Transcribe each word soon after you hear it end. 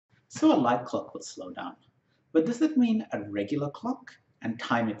So a light clock will slow down. But does that mean a regular clock and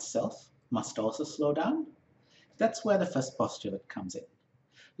time itself must also slow down? That's where the first postulate comes in.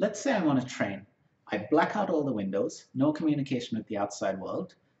 Let's say I'm on a train. I black out all the windows, no communication with the outside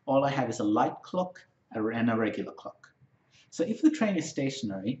world. All I have is a light clock and a regular clock. So if the train is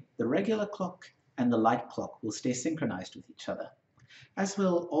stationary, the regular clock and the light clock will stay synchronized with each other, as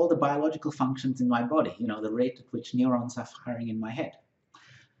will all the biological functions in my body, the rate at which neurons are firing in my head.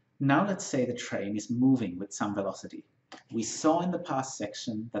 Now let's say the train is moving with some velocity. We saw in the past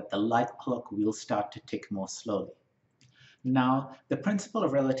section that the light clock will start to tick more slowly. Now, the principle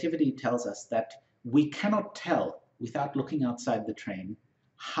of relativity tells us that we cannot tell without looking outside the train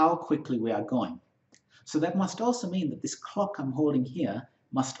how quickly we are going. So that must also mean that this clock I'm holding here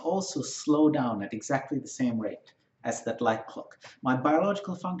must also slow down at exactly the same rate as that light clock. My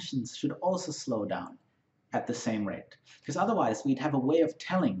biological functions should also slow down at the same rate, because otherwise we'd have a way of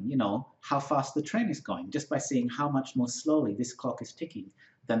telling, how fast the train is going just by seeing how much more slowly this clock is ticking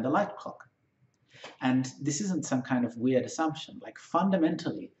than the light clock. And this isn't some kind of weird assumption. Like,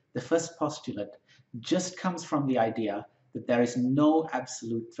 fundamentally, the first postulate just comes from the idea that there is no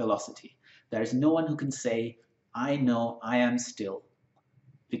absolute velocity. There is no one who can say, I know I am still,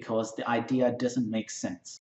 because the idea doesn't make sense.